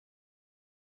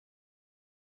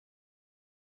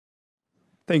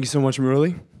Thank you so much,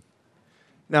 Murali.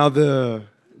 Now, the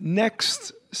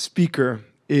next speaker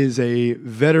is a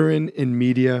veteran in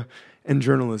media and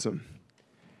journalism.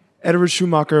 Edward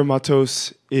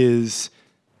Schumacher-Mathos is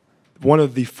one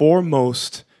of the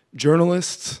foremost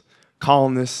journalists,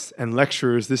 columnists, and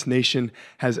lecturers this nation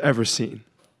has ever seen.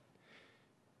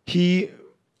 He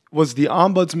was the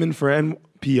ombudsman for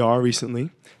NPR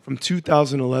recently, from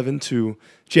 2011 to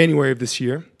January of this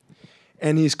year,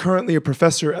 and he's currently a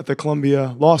professor at the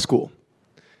Columbia Law School.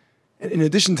 And in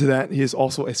addition to that, he is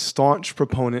also a staunch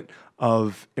proponent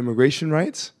of immigration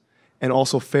rights and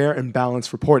also fair and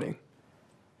balanced reporting.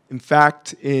 In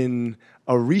fact, in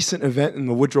a recent event in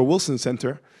the Woodrow Wilson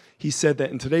Center, he said that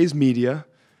in today's media,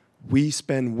 we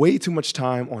spend way too much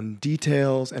time on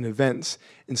details and events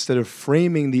instead of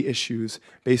framing the issues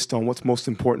based on what's most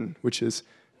important, which is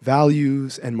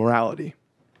values and morality.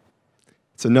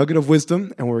 It's a nugget of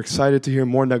wisdom, and we're excited to hear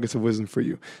more nuggets of wisdom for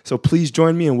you. So please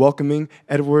join me in welcoming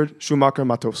Edward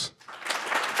Schumacher-Mathos.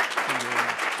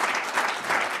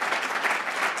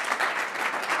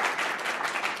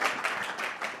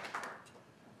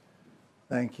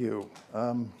 Thank you.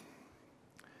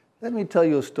 Let me tell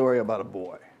you a story about a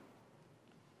boy.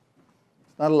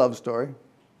 It's not a love story.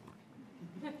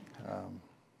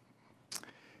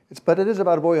 But it is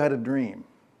about a boy who had a dream.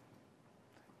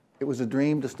 It was a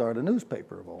dream to start a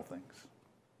newspaper, of all things.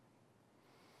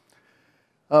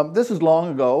 This was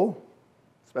long ago,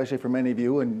 especially for many of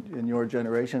you in your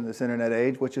generation, this internet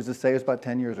age, which is to say it's about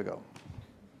 10 years ago.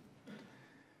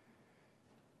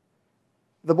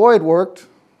 The boy had worked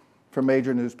for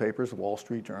major newspapers, the Wall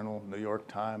Street Journal, New York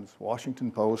Times,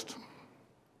 Washington Post.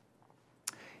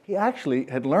 He actually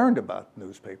had learned about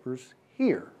newspapers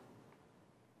here,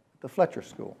 at the Fletcher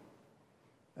School,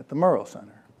 at the Murrow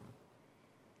Center,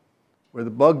 where the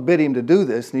bug bit him to do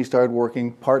this, and he started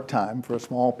working part-time for a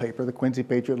small paper, the Quincy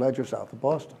Patriot Ledger, south of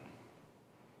Boston.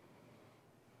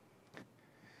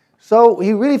 So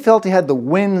he really felt he had the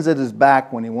winds at his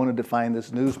back when he wanted to find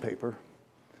this newspaper,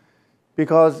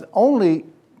 because only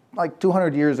like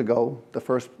 200 years ago, the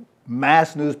first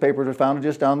mass newspapers were founded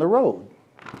just down the road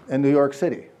in New York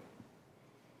City,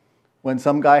 when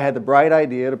some guy had the bright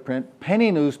idea to print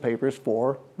penny newspapers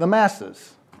for the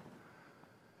masses.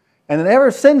 And then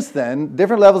ever since then,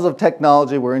 different levels of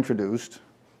technology were introduced.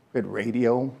 We had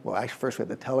radio. Well, actually, first we had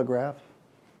the telegraph,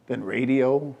 then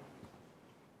radio,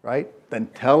 right? Then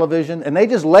television. And they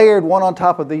just layered one on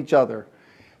top of each other.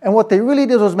 And what they really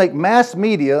did was make mass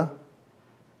media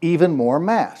even more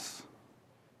mass.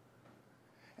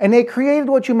 And they created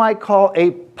what you might call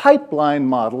a pipeline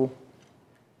model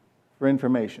for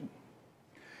information.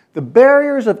 The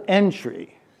barriers of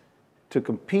entry to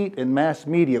compete in mass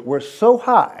media were so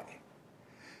high,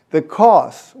 the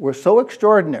costs were so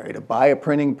extraordinary to buy a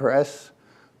printing press,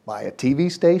 buy a TV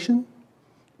station,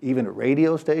 even a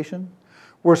radio station,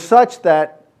 were such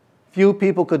that few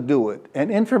people could do it, and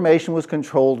information was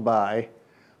controlled by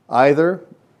either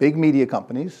big media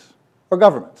companies or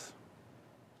governments,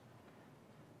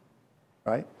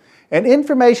 right? And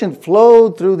information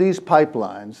flowed through these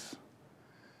pipelines,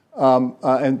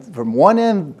 and from one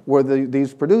end were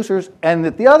these producers, and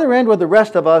at the other end were the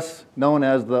rest of us, known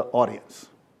as the audience.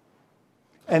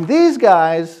 And these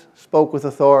guys spoke with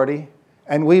authority,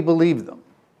 and we believed them.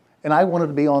 And I wanted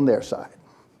to be on their side,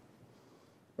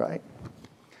 right?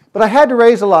 But I had to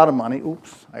raise a lot of money.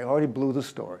 Oops, I already blew the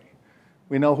story.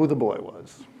 We know who the boy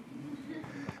was.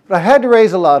 But I had to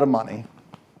raise a lot of money,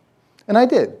 and I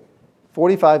did,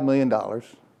 $45 million. And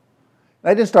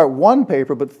I didn't start one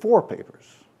paper, but 4 papers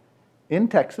in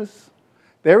Texas.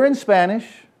 They're in Spanish,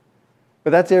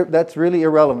 but that's really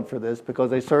irrelevant for this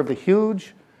because they served a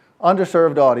huge,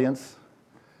 underserved audience,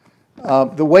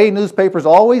 the way newspapers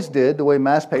always did, the way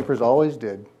mass papers always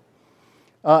did.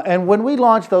 And when we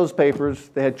launched those papers,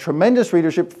 they had tremendous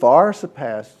readership, far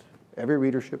surpassed every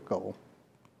readership goal.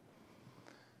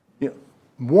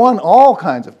 Won all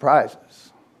kinds of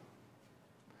prizes,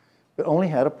 but only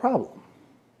had a problem.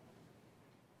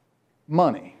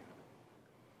 Money,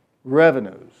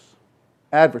 revenues,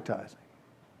 advertising.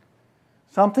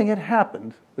 Something had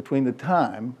happened between the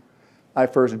time I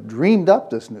first dreamed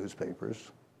up this newspapers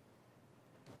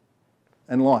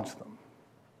and launched them.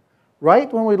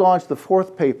 Right when we launched the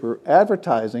 4th paper,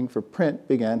 advertising for print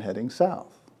began heading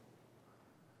south.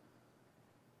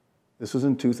 This was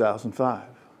in 2005.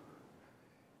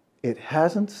 It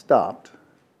hasn't stopped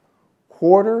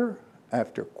quarter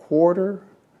after quarter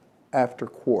after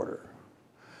quarter.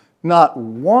 Not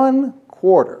one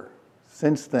quarter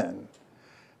since then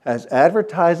has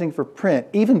advertising for print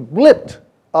even blipped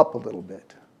up a little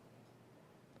bit.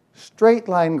 Straight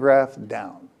line graph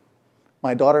down.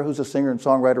 My daughter, who's a singer and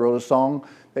songwriter, wrote a song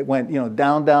that went,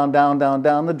 down, down, down, down,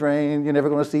 down the drain. You're never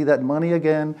going to see that money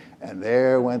again. And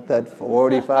there went that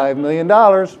 $45 million.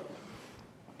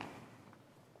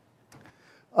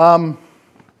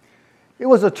 It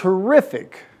was a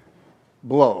terrific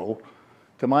blow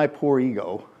to my poor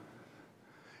ego.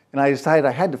 And I decided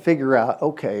I had to figure out,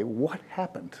 okay, what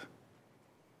happened?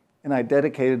 And I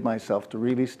dedicated myself to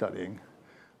really studying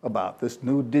about this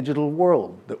new digital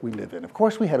world that we live in. Of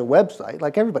course, we had a website,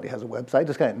 like everybody has a website,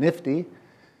 just kind of nifty,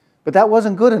 but that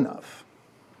wasn't good enough.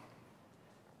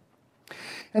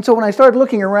 And so when I started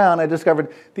looking around, I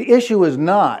discovered the issue is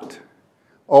not,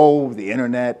 oh, the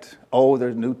internet, oh,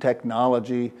 there's new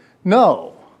technology.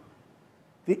 No.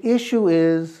 The issue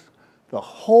is the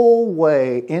whole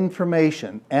way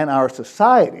information and our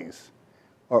societies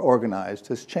are organized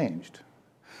has changed.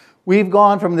 We've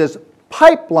gone from this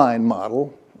pipeline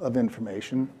model of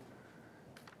information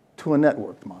to a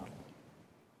networked model.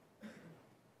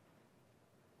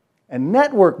 And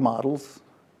network models,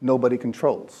 nobody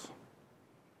controls.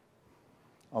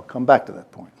 I'll come back to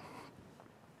that point.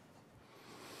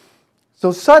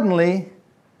 So suddenly,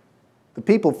 the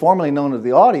people formerly known as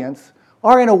the audience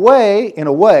are in a way,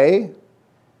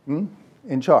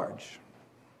 in charge.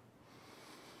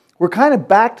 We're kind of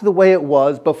back to the way it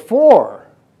was before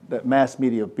that mass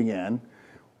media began,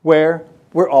 where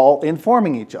we're all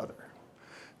informing each other.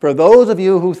 For those of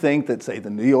you who think that, say, the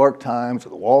New York Times or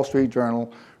the Wall Street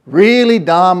Journal really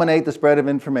dominate the spread of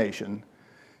information,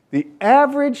 the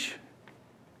average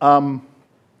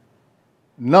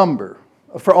number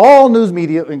for all news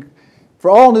media you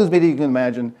can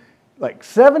imagine, like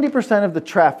 70% of the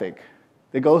traffic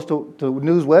that goes to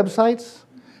news websites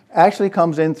actually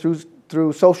comes in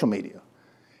through social media.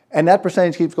 And that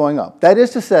percentage keeps going up. That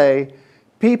is to say,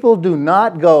 people do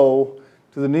not go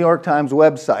to the New York Times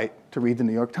website to read the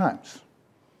New York Times.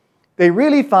 They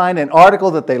really find an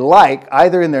article that they like,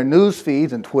 either in their news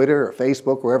feeds on Twitter or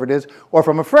Facebook, wherever it is, or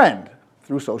from a friend,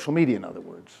 through social media, in other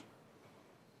words,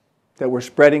 that we're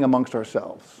spreading amongst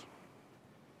ourselves.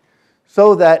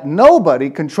 So that nobody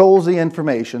controls the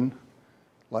information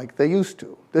like they used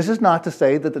to. This is not to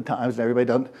say that the Times and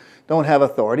everybody don't have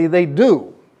authority. They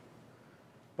do,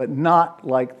 but not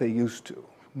like they used to.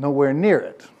 Nowhere near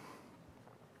it.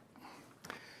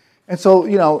 And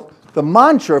so, the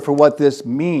mantra for what this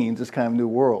means, this kind of new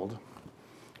world,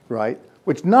 right,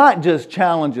 which not just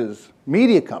challenges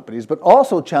media companies, but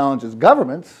also challenges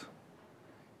governments,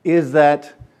 is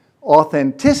that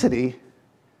authenticity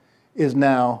is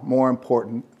now more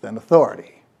important than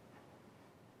authority.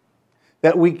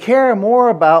 That we care more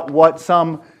about what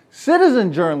some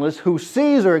citizen journalist who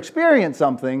sees or experiences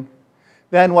something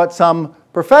than what some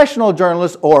professional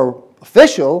journalist or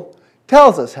official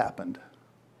tells us happened.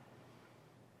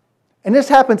 And this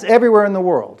happens everywhere in the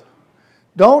world.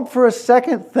 Don't for a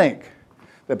second think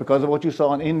that because of what you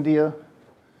saw in India,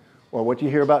 or what you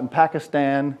hear about in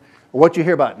Pakistan, or what you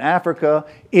hear about in Africa,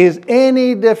 is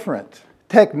any different.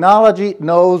 Technology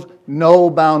knows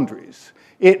no boundaries.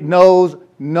 It knows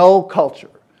no culture.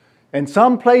 In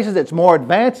some places it's more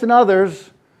advanced than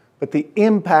others, but the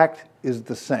impact is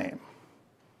the same.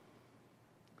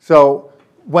 So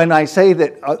when I say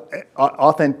that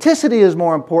authenticity is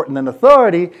more important than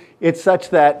authority, it's such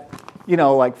that,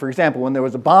 like for example, when there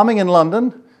was a bombing in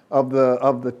London of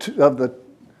the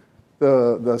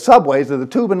subways, of the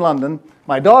tube in London,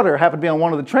 my daughter happened to be on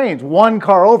one of the trains, one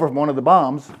car over from one of the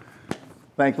bombs.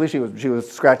 Thankfully, she was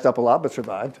scratched up a lot, but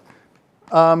survived.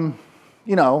 The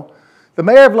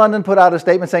mayor of London put out a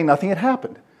statement saying nothing had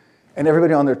happened. And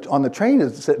everybody on the train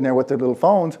is sitting there with their little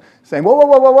phones saying, whoa, whoa,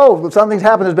 whoa, whoa, whoa, something's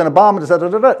happened, there's been a bomb,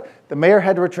 The mayor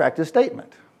had to retract his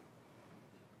statement.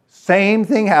 Same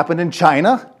thing happened in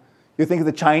China. You think of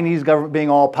the Chinese government being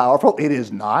all powerful? It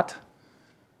is not.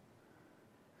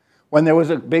 When there was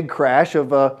a big crash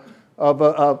of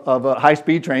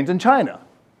high-speed trains in China.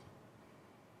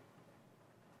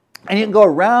 And you can go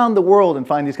around the world and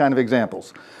find these kind of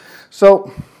examples.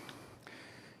 So,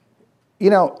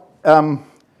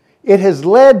 it has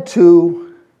led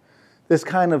to this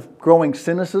kind of growing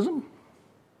cynicism,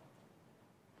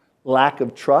 lack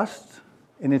of trust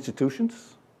in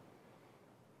institutions.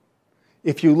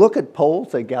 If you look at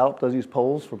polls, say Gallup does these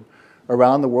polls from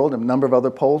around the world, and a number of other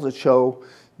polls that show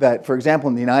that, for example,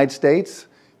 in the United States,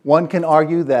 one can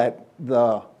argue that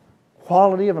the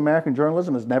quality of American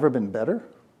journalism has never been better,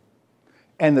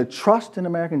 and the trust in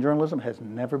American journalism has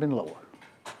never been lower.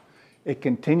 It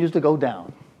continues to go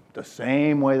down the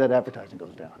same way that advertising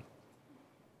goes down.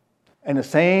 And the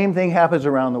same thing happens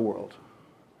around the world.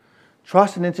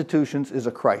 Trust in institutions is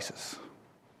a crisis.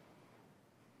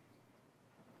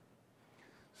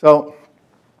 So,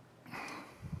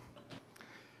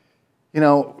 You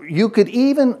know, you could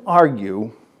even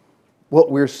argue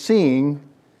what we're seeing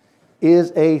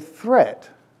is a threat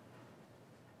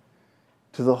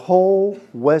to the whole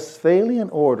Westphalian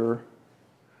order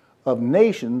of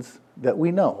nations that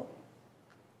we know.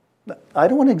 I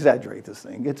don't want to exaggerate this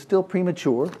thing. It's still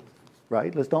premature,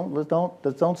 right? Let's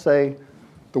don't say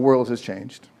the world has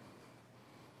changed.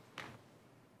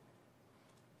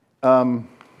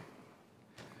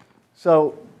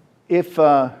 So if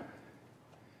the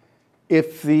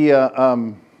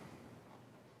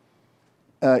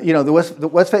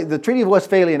Treaty of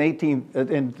Westphalia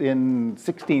in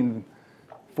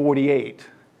 1648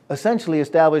 essentially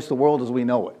established the world as we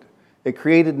know it. It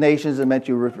created nations and meant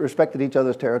you respected each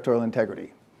other's territorial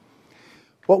integrity.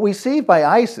 What we see by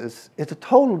ISIS is a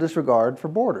total disregard for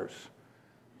borders.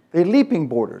 They're leaping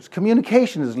borders.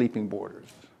 Communication is leaping borders.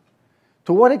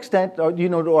 To what extent are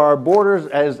our borders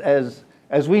as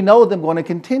we know them going to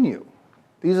continue?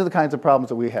 These are the kinds of problems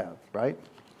that we have, right?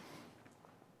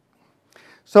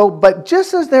 So, but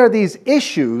just as there are these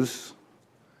issues,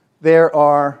 there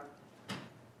are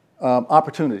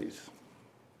opportunities.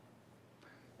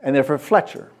 And they're for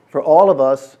Fletcher, for all of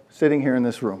us sitting here in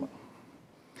this room.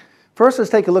 First,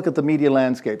 let's take a look at the media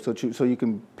landscape so you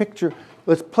can picture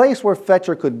this place where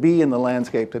Fletcher could be in the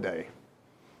landscape today.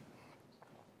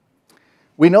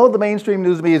 We know the mainstream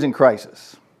news media is in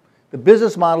crisis. The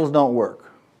business models don't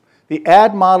work. The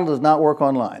ad model does not work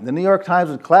online. The New York Times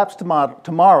would collapse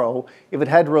tomorrow if it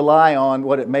had to rely on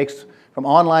what it makes from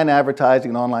online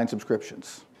advertising and online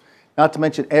subscriptions, not to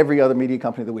mention every other media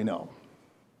company that we know.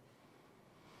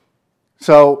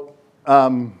 So,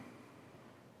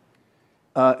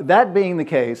 that being the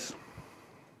case,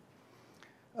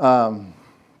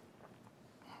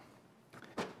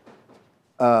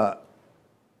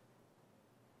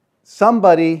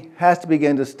 somebody has to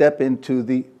begin to step into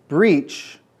the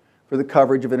breach for the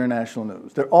coverage of international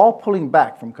news. They're all pulling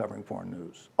back from covering foreign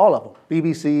news. All of them.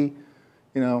 BBC,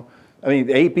 the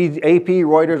AP,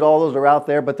 Reuters, all those are out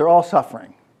there, but they're all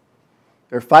suffering.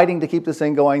 They're fighting to keep this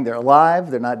thing going. They're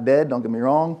alive. They're not dead, don't get me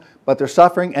wrong, but they're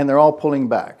suffering and they're all pulling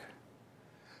back.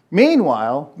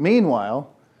 Meanwhile,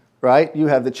 right, you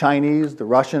have the Chinese, the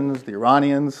Russians, the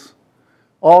Iranians,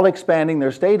 all expanding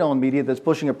their state-owned media that's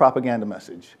pushing a propaganda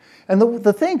message. And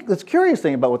the curious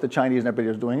thing about what the Chinese and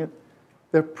everybody is doing,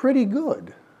 they're pretty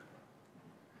good.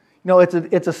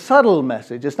 It's a subtle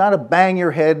message. It's not a bang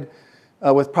your head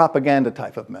with propaganda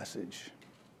type of message.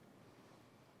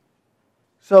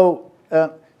 So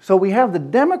we have the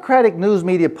democratic news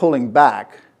media pulling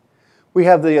back. We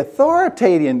have the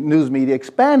authoritarian news media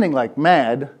expanding like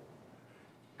mad,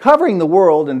 covering the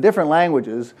world in different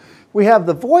languages. We have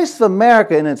the Voice of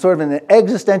America in sort of an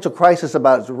existential crisis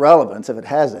about its relevance, if it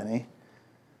has any.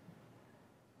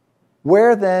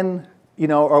 Where then,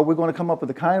 are we going to come up with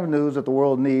the kind of news that the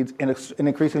world needs in an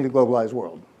increasingly globalized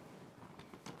world?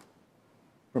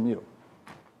 From you.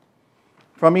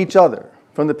 From each other.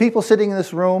 From the people sitting in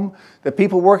this room, the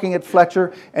people working at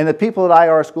Fletcher, and the people at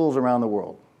IR schools around the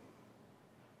world.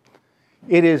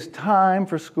 It is time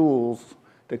for schools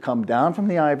to come down from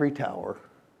the ivory tower,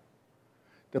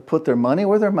 to put their money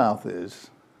where their mouth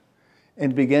is,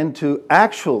 and begin to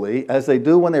actually, as they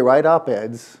do when they write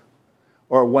op-eds,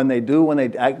 or when they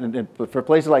act, for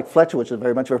places like Fletcher, which is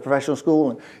very much of a professional school,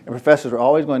 and professors are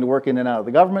always going to work in and out of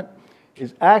the government,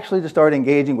 is actually to start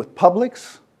engaging with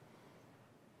publics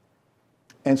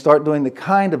and start doing the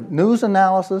kind of news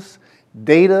analysis,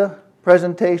 data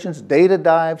presentations, data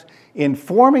dives,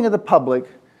 informing of the public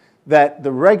that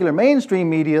the regular mainstream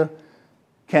media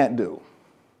can't do.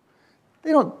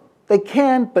 They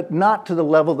can, but not to the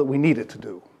level that we need it to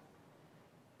do.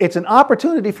 It's an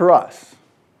opportunity for us.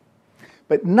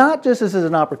 But not just as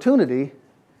an opportunity,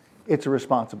 it's a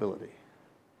responsibility.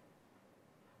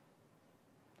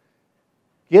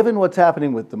 Given what's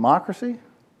happening with democracy,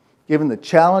 given the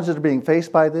challenges that are being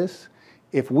faced by this,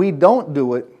 if we don't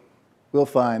do it, we'll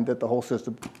find that the whole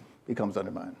system becomes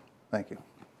undermined. Thank you.